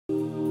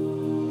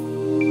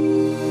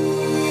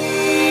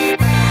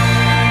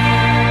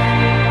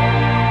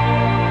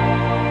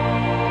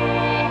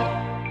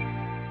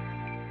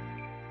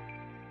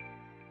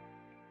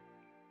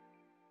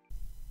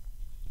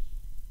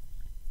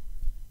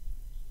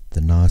The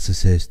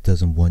narcissist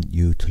doesn't want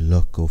you to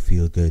look or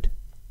feel good.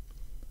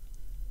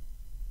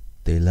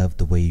 They love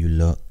the way you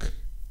look,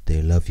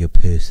 they love your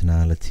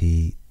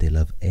personality, they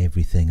love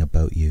everything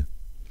about you.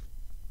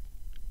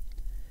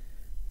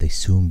 They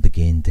soon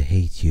begin to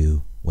hate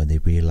you when they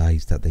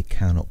realize that they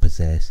cannot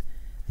possess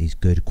these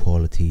good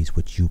qualities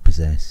which you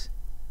possess.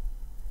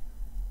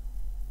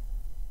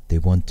 They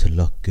want to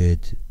look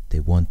good, they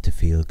want to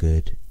feel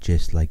good,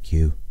 just like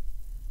you.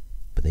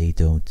 But they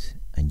don't,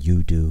 and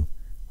you do,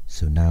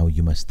 so now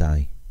you must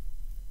die.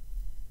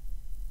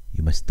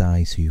 You must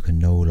die so you can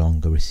no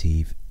longer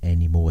receive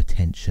any more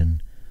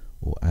attention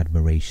or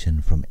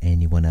admiration from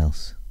anyone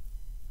else.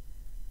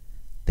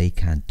 They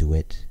can't do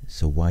it,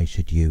 so why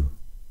should you?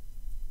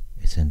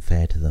 It's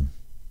unfair to them.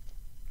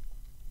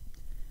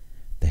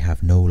 They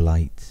have no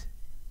light,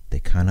 they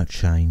cannot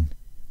shine,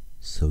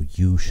 so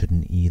you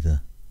shouldn't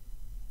either.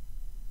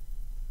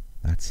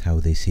 That's how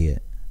they see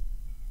it.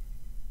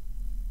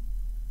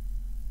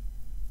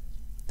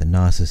 The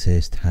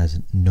narcissist has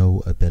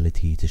no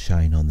ability to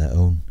shine on their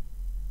own.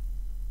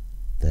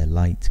 Their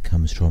light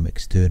comes from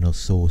external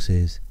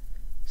sources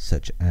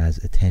such as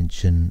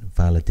attention,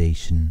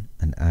 validation,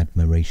 and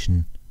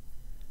admiration,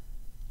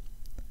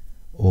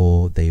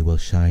 or they will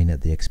shine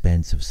at the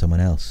expense of someone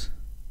else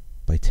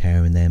by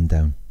tearing them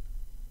down.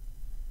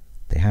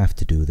 They have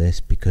to do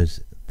this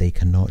because they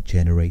cannot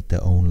generate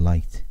their own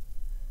light.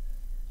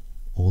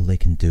 All they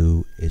can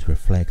do is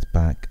reflect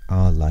back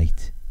our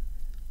light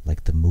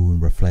like the moon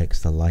reflects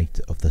the light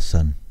of the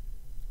sun.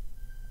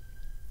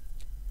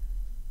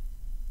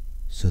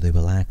 So they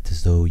will act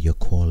as though your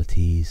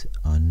qualities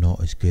are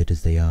not as good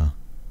as they are.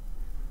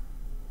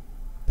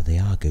 But they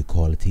are good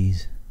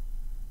qualities,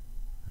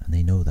 and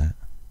they know that.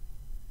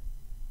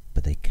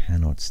 But they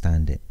cannot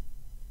stand it.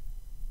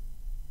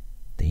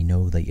 They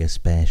know that you're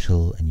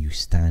special and you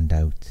stand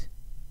out.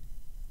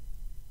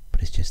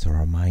 But it's just a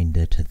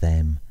reminder to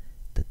them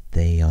that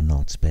they are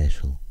not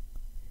special.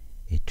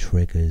 It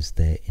triggers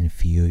their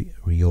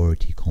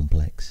inferiority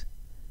complex.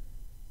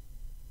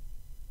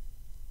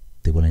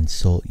 They will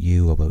insult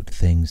you about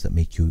things that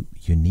make you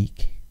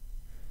unique,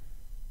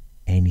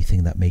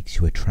 anything that makes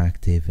you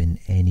attractive in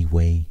any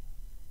way,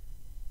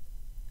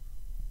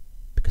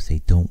 because they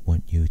don't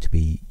want you to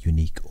be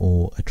unique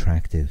or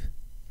attractive.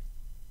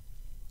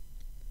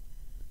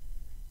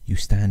 You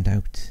stand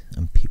out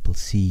and people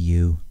see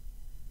you,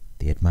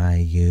 they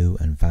admire you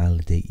and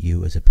validate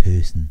you as a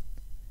person.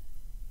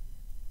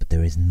 But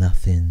there is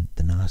nothing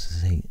the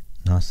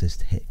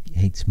narcissist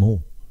hates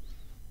more.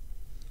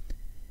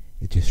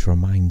 It just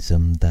reminds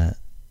them that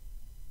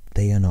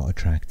they are not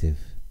attractive.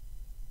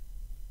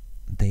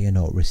 They are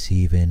not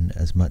receiving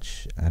as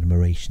much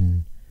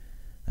admiration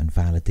and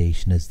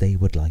validation as they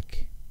would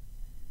like.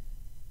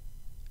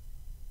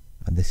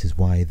 And this is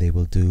why they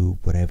will do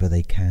whatever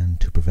they can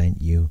to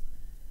prevent you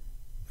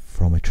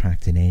from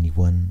attracting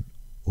anyone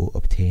or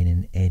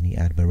obtaining any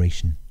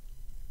admiration.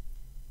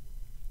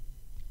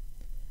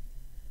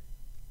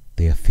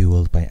 They are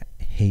fueled by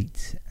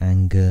hate,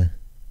 anger,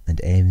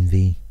 and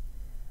envy.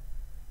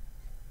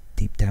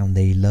 Deep down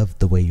they love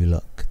the way you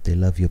look, they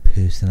love your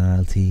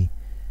personality,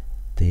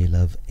 they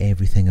love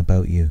everything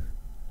about you.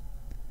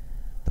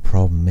 The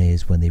problem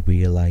is when they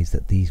realize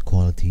that these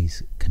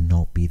qualities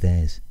cannot be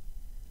theirs.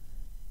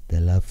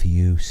 Their love for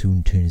you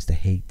soon turns to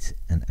hate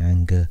and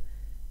anger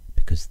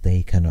because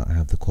they cannot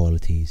have the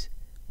qualities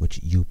which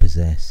you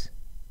possess.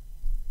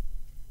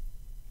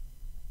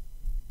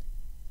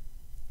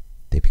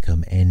 They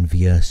become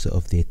envious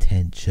of the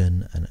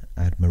attention and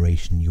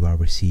admiration you are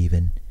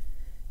receiving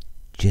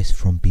just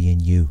from being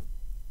you.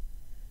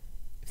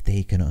 If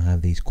they cannot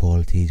have these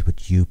qualities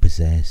which you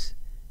possess,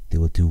 they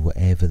will do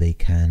whatever they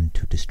can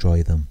to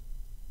destroy them.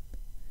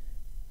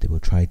 They will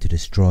try to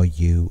destroy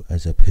you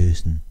as a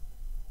person.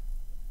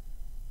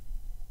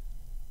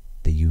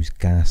 They use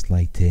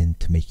gaslighting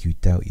to make you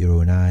doubt your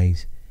own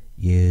eyes,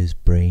 ears,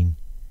 brain.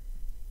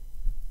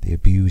 They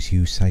abuse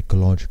you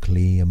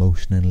psychologically,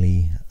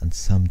 emotionally, and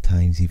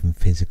sometimes even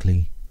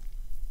physically.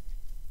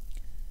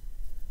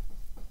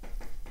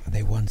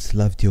 They once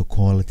loved your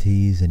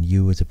qualities and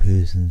you as a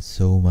person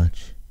so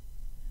much,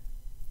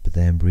 but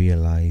then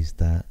realized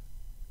that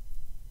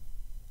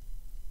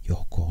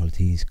your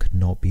qualities could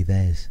not be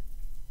theirs.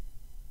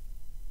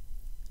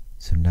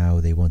 So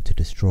now they want to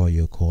destroy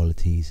your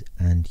qualities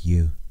and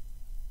you.